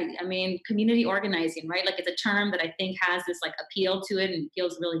 and I mean, community organizing, right? Like, it's a term that I think has this like appeal to it and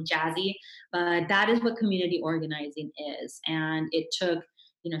feels really jazzy, but that is what community organizing is. And it took,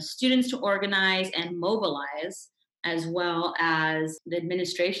 students to organize and mobilize, as well as the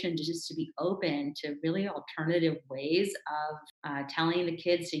administration to be open to really alternative ways of telling the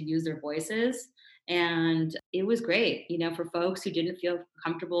kids to use their voices. And it was great, for folks who didn't feel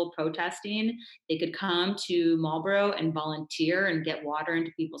comfortable protesting, they could come to Marlboro and volunteer and get water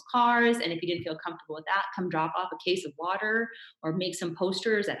into people's cars. And if you didn't feel comfortable with that, come drop off a case of water or make some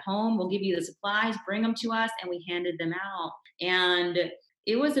posters at home. We'll give you the supplies, bring them to us, and we handed them out. And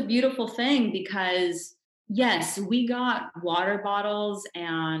it was a beautiful thing because, yes, we got water bottles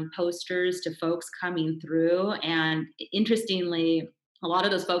and posters to folks coming through. And interestingly, a lot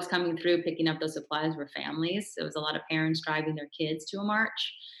of those folks coming through picking up those supplies were families. There was a lot of parents driving their kids to a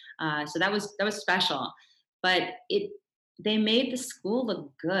march. So that was special. But they made the school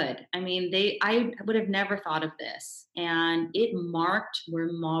look good. I mean, I would have never thought of this. And it marked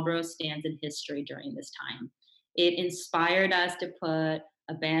where Marlboro stands in history during this time. It inspired us to put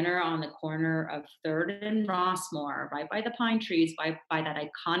a banner on the corner of 3rd and Rossmore, right by the pine trees, by that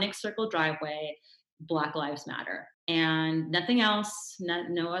iconic circle driveway, Black Lives Matter. And nothing else,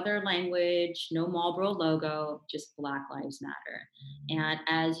 no other language, no Marlboro logo, just Black Lives Matter. And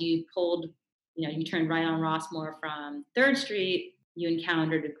as you you turned right on Rossmore from 3rd Street, you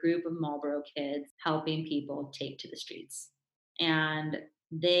encountered a group of Marlboro kids helping people take to the streets. And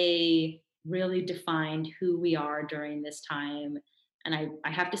they really defined who we are during this time. And I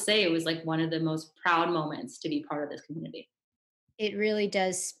have to say, it was like one of the most proud moments to be part of this community. It really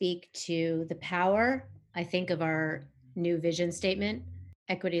does speak to the power, I think, of our new vision statement: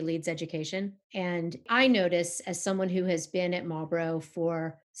 equity leads education. And I notice, as someone who has been at Marlboro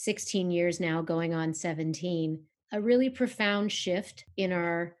for 16 years now, going on 17, a really profound shift in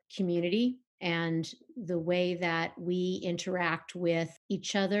our community and the way that we interact with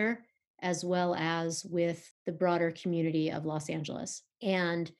each other as well as with the broader community of Los Angeles.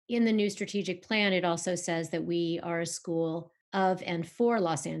 And in the new strategic plan, it also says that we are a school of and for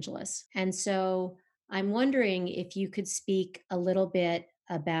Los Angeles. And so I'm wondering if you could speak a little bit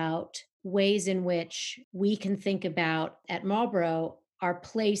about ways in which we can think about at Marlboro our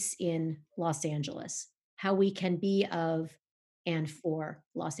place in Los Angeles, how we can be of and for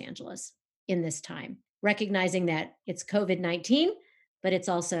Los Angeles in this time, recognizing that it's COVID-19, but it's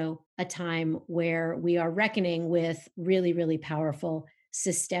also a time where we are reckoning with really, really powerful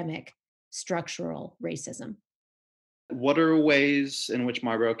systemic structural racism. What are ways in which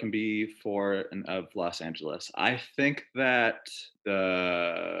Marlboro can be for and of Los Angeles? I think that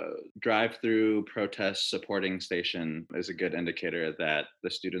the drive-through protest supporting station is a good indicator that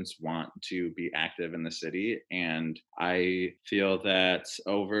the students want to be active in the city. And I feel that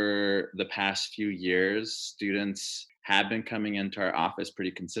over the past few years, students have been coming into our office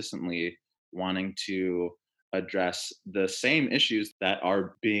pretty consistently wanting to address the same issues that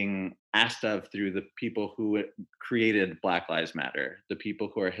are being asked of through the people who created Black Lives Matter, the people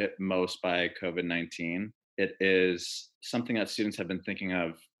who are hit most by COVID 19. It is something that students have been thinking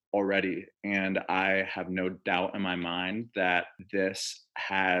of already. And I have no doubt in my mind that this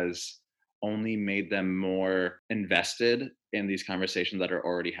has only made them more invested in these conversations that are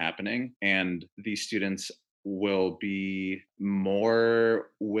already happening. And these students will be more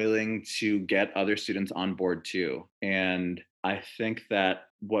willing to get other students on board too. And I think that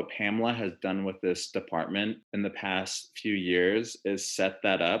what Pamela has done with this department in the past few years is set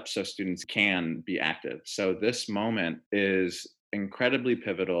that up so students can be active. So this moment is incredibly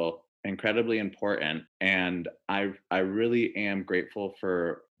pivotal, incredibly important. And I really am grateful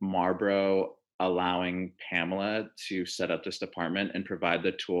for Marlboro allowing Pamela to set up this department and provide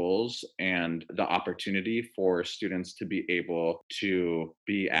the tools and the opportunity for students to be able to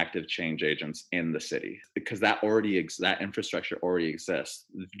be active change agents in the city, because that infrastructure already exists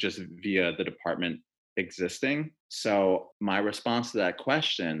just via the department existing. So my response to that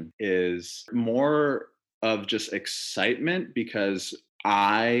question is more of just excitement, because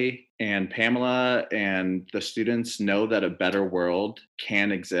I and Pamela and the students know that a better world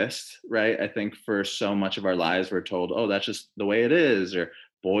can exist, right? I think for so much of our lives, we're told, oh, that's just the way it is, or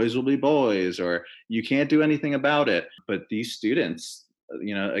boys will be boys, or you can't do anything about it. But these students,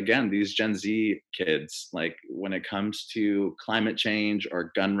 again, these Gen Z kids, like when it comes to climate change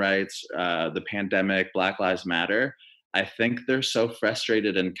or gun rights, the pandemic, Black Lives Matter, I think they're so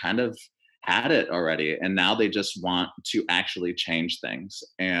frustrated and kind of had it already, and now they just want to actually change things.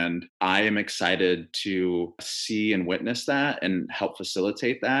 And I am excited to see and witness that and help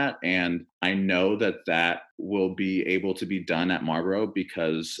facilitate that. And I know that that will be able to be done at Marlboro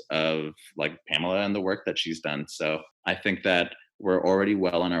because of like Pamela and the work that she's done. So I think that we're already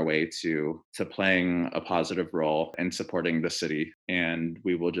well on our way to playing a positive role in supporting the city, and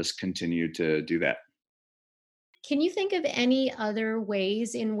we will just continue to do that. Can you think of any other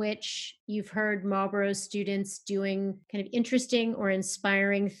ways in which you've heard Marlboro students doing kind of interesting or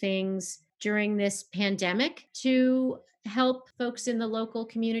inspiring things during this pandemic to help folks in the local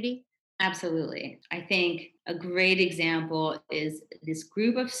community? Absolutely. I think a great example is this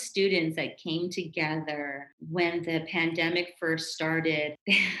group of students that came together when the pandemic first started.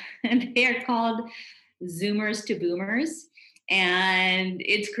 And they are called Zoomers to Boomers. And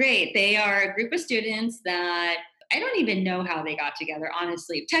it's great. They are a group of students that I don't even know how they got together,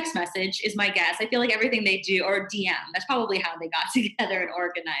 honestly. Text message is my guess. I feel like everything they do, or DM, that's probably how they got together and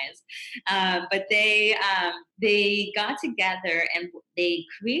organized. But they got together and they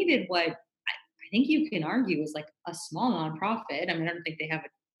created what I think you can argue is like a small nonprofit. I mean, I don't think they have a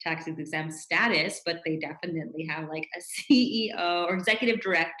tax exempt status, but they definitely have like a CEO or executive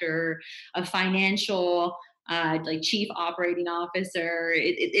director, a financial like chief operating officer.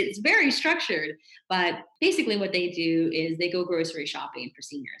 It's very structured, but basically what they do is they go grocery shopping for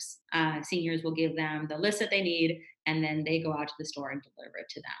seniors. Seniors will give them the list that they need, and then they go out to the store and deliver it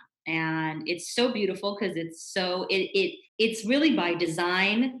to them. And it's so beautiful because it's really by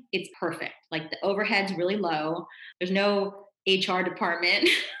design. It's perfect. Like the overhead's really low. There's no HR department.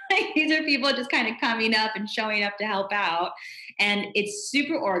 These are people just kind of coming up and showing up to help out. And it's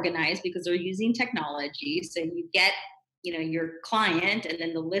super organized because they're using technology. So you get, your client and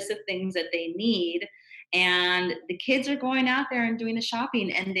then the list of things that they need. And the kids are going out there and doing the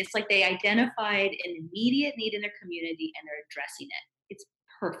shopping. And it's like they identified an immediate need in their community and they're addressing it. It's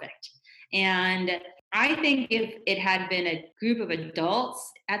perfect. And I think if it had been a group of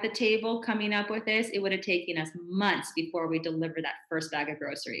adults at the table coming up with this, it would have taken us months before we deliver that first bag of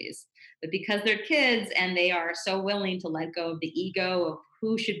groceries. But because they're kids and they are so willing to let go of the ego of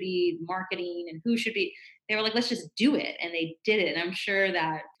who should be marketing and who should be, they were like, let's just do it. And they did it. And I'm sure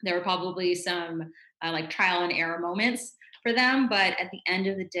that there were probably some like trial and error moments for them. But at the end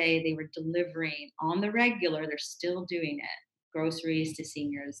of the day, they were delivering on the regular. They're still doing it. Groceries to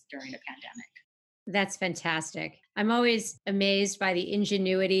seniors during a pandemic. That's fantastic. I'm always amazed by the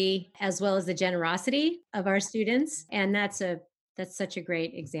ingenuity as well as the generosity of our students. And that's a That's such a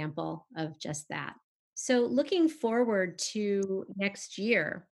great example of just that. So, looking forward to next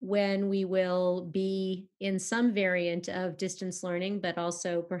year when we will be in some variant of distance learning, but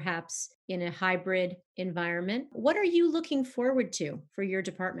also perhaps in a hybrid environment, what are you looking forward to for your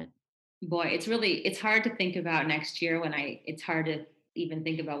department? Boy, it's hard to think about next year it's hard to even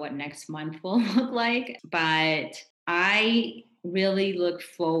think about what next month will look like. But I really look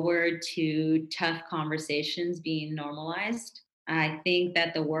forward to tough conversations being normalized. I think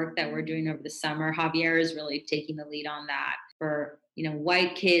that the work that we're doing over the summer, Javier is really taking the lead on that for,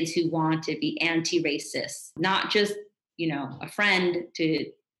 white kids who want to be anti-racist, not just, a friend to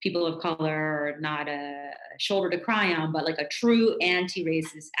people of color or not a shoulder to cry on, but like a true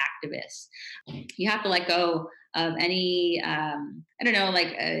anti-racist activist. You have to let go of any, I don't know,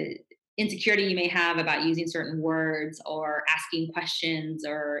 like insecurity you may have about using certain words or asking questions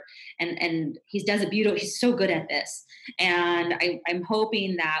and he does a beautiful, he's so good at this. And I'm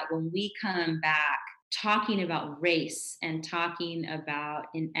hoping that when we come back talking about race and talking about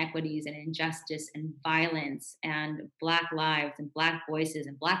inequities and injustice and violence and Black lives and Black voices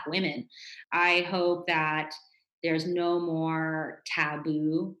and Black women, I hope that there's no more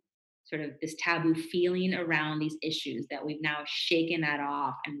taboo, sort of this taboo feeling around these issues, that we've now shaken that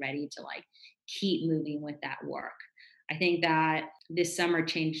off and ready to like keep moving with that work. I think that this summer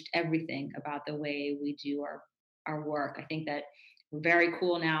changed everything about the way we do our work. I think that we're very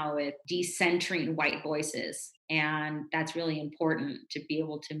cool now with decentering white voices. And that's really important to be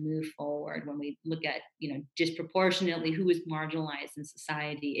able to move forward when we look at, disproportionately who is marginalized in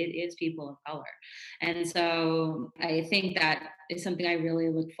society. It is people of color. And so I think that is something I really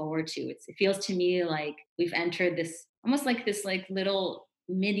look forward to. It feels to me like we've entered this almost like this like little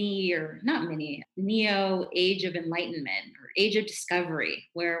mini or not mini neo age of enlightenment or age of discovery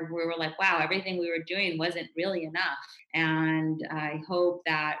where we were like, wow, everything we were doing wasn't really enough. And I hope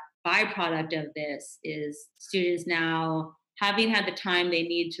that byproduct of this is students now having had the time they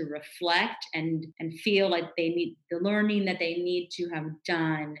need to reflect and feel like they need the learning that they need to have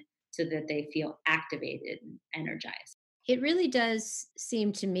done so that they feel activated and energized. It really does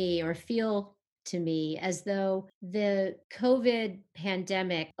seem to me or feel to me as though the COVID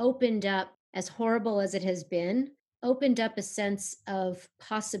pandemic opened up, as horrible as it has been, opened up a sense of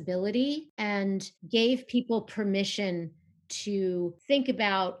possibility and gave people permission to think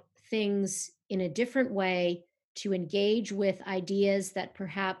about things in a different way, to engage with ideas that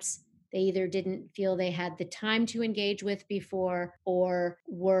perhaps they either didn't feel they had the time to engage with before or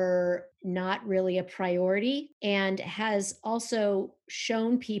were not really a priority, and has also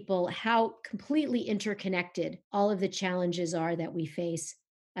shown people how completely interconnected all of the challenges are that we face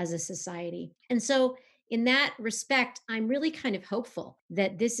as a society. And so, in that respect, I'm really kind of hopeful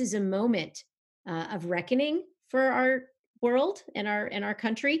that this is a moment of reckoning for our world and our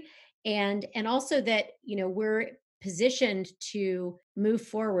country, and also that we're positioned to move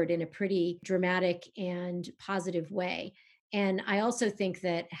forward in a pretty dramatic and positive way. And I also think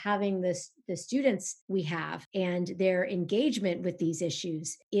that having the students we have and their engagement with these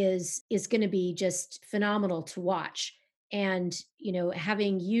issues is going to be just phenomenal to watch. And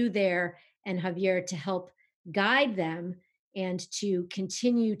having you there and Javier to help guide them and to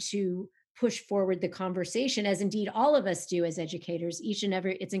continue to push forward the conversation, as indeed all of us do as educators, each and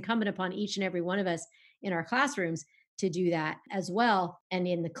every it's incumbent upon each and every one of us in our classrooms to do that as well, and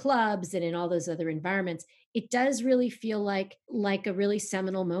in the clubs and in all those other environments. It does really feel like a really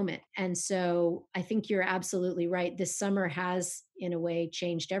seminal moment. And so I think you're absolutely right. This summer has in a way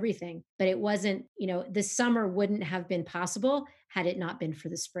changed everything, but it wasn't, this summer wouldn't have been possible had it not been for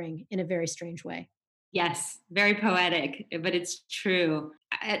the spring, in a very strange way. Yes, very poetic, but it's true.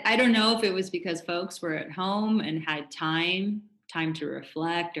 I don't know if it was because folks were at home and had time to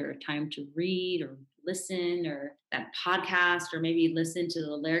reflect or time to read or listen or that podcast or maybe listen to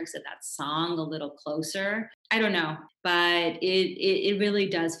the lyrics of that song a little closer. I don't know, but it really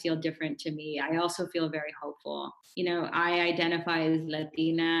does feel different to me. I also feel very hopeful. I identify as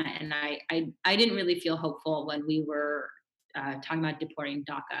Latina, and I didn't really feel hopeful when we were talking about deporting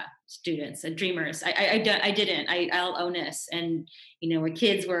DACA students and dreamers. I didn't. I'll own this. And where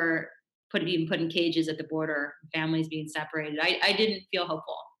kids were being put in cages at the border, families being separated. I didn't feel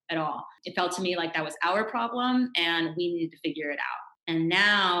hopeful at all. It felt to me like that was our problem, and we needed to figure it out. And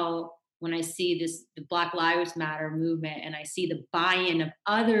now, when I see the Black Lives Matter movement, and I see the buy-in of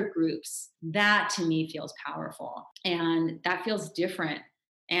other groups, that to me feels powerful, and that feels different.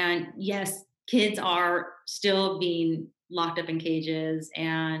 And yes, kids are still being locked up in cages,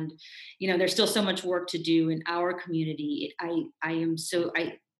 and there's still so much work to do in our community.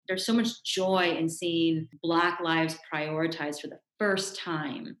 there's so much joy in seeing Black lives prioritized for the first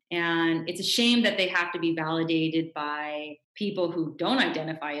time. And it's a shame that they have to be validated by people who don't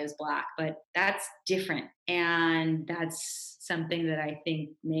identify as Black, but that's different. And that's something that I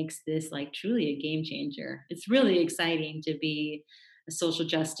think makes this like truly a game changer. It's really exciting to be a social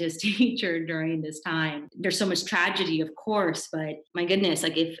justice teacher during this time. There's so much tragedy, of course, but my goodness,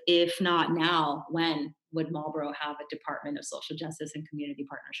 like if not now, when would Marlborough have a Department of Social Justice and Community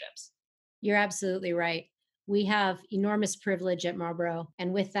Partnerships? You're absolutely right. We have enormous privilege at Marlborough,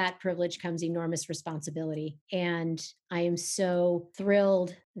 and with that privilege comes enormous responsibility. And I am so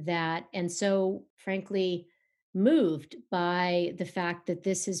thrilled that, and so frankly, moved by the fact that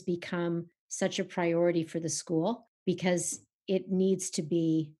this has become such a priority for the school, because it needs to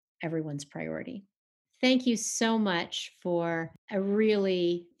be everyone's priority. Thank you so much for a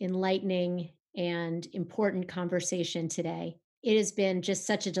really enlightening and important conversation today. It has been just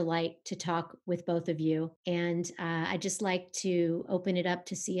such a delight to talk with both of you. And I'd just like to open it up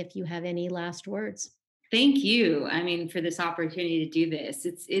to see if you have any last words. Thank you. I mean, for this opportunity to do this.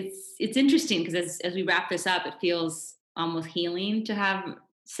 It's interesting because as we wrap this up, it feels almost healing to have to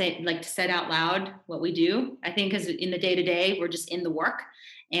set out loud what we do. I think because in the day to day, we're just in the work.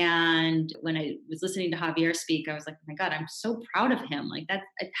 And when I was listening to Javier speak, I was like, oh my God, I'm so proud of him. Like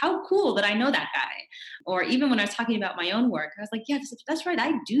how cool that I know that guy. Or even when I was talking about my own work, I was like, yeah, that's right.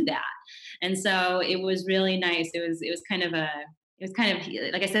 I do that. And so it was really nice. It was kind of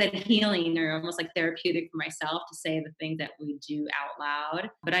like I said, healing or almost like therapeutic for myself to say the things that we do out loud.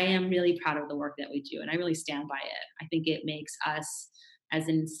 But I am really proud of the work that we do. And I really stand by it. I think it makes us as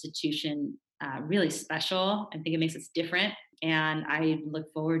an institution really special. I think it makes us different. And I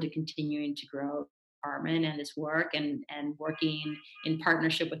look forward to continuing to grow department and this work and working in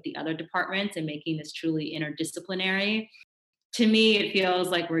partnership with the other departments and making this truly interdisciplinary. To me, it feels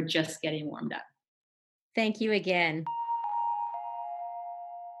like we're just getting warmed up. Thank you again.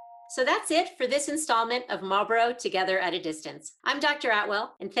 So that's it for this installment of Marlborough Together at a Distance. I'm Dr.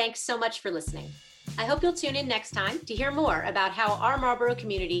 Atwell, and thanks so much for listening. I hope you'll tune in next time to hear more about how our Marlborough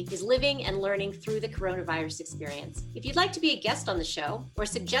community is living and learning through the coronavirus experience. If you'd like to be a guest on the show or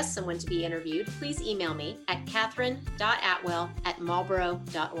suggest someone to be interviewed, please email me at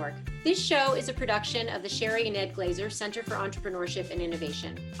catherine.atwell@marlborough.org. This show is a production of the Sherry and Ed Glazer Center for Entrepreneurship and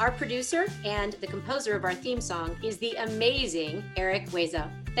Innovation. Our producer and the composer of our theme song is the amazing Eric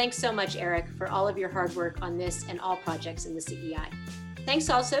Weza. Thanks so much, Eric, for all of your hard work on this and all projects in the CEI.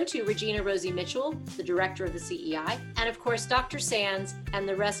 Thanks also to Regina Rosie Mitchell, the director of the CEI, and of course, Dr. Sands and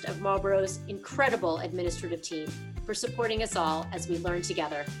the rest of Marlborough's incredible administrative team for supporting us all as we learn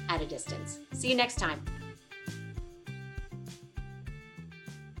together at a distance. See you next time.